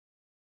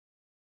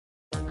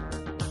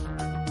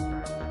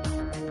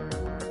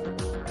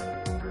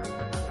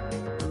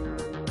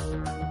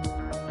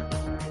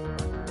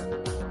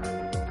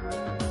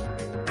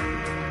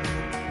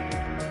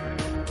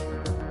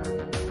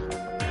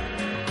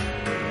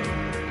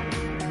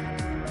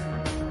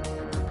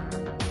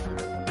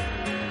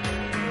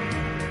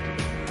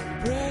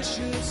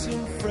Precious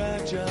and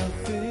fragile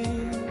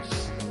things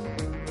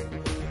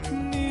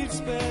need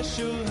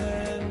special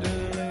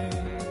handling.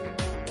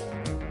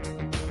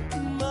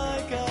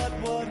 My God,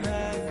 what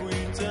have we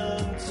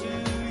done to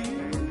you?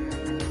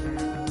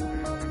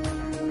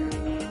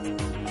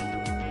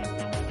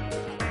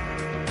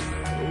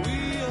 We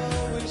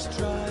always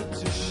tried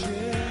to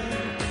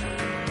share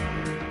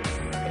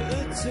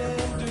the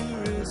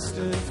tenderest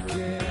of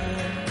care.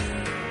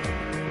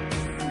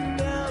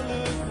 Now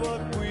look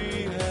what we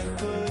have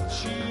put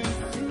you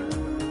through.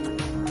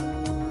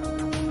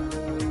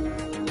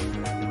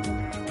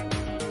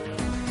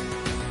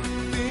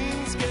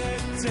 Things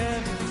get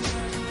damaged,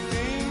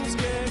 things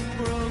get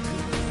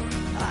broken.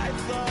 I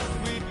thought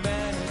we'd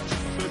manage,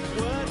 but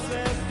words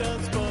left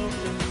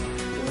unspoken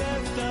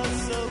left us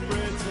so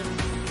brittle.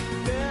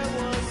 There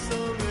was so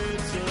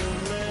little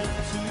left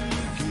to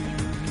give.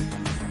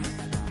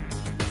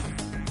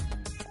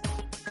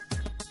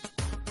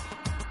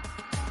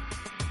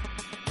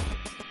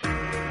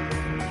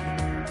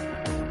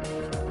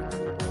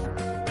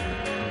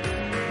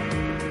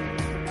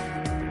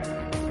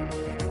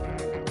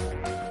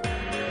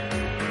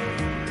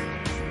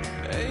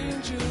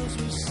 Angels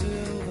with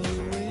silver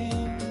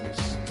wings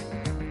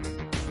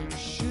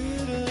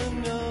shouldn't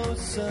know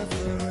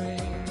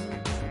suffering.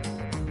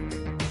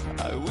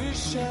 I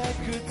wish I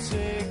could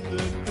take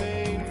the pain.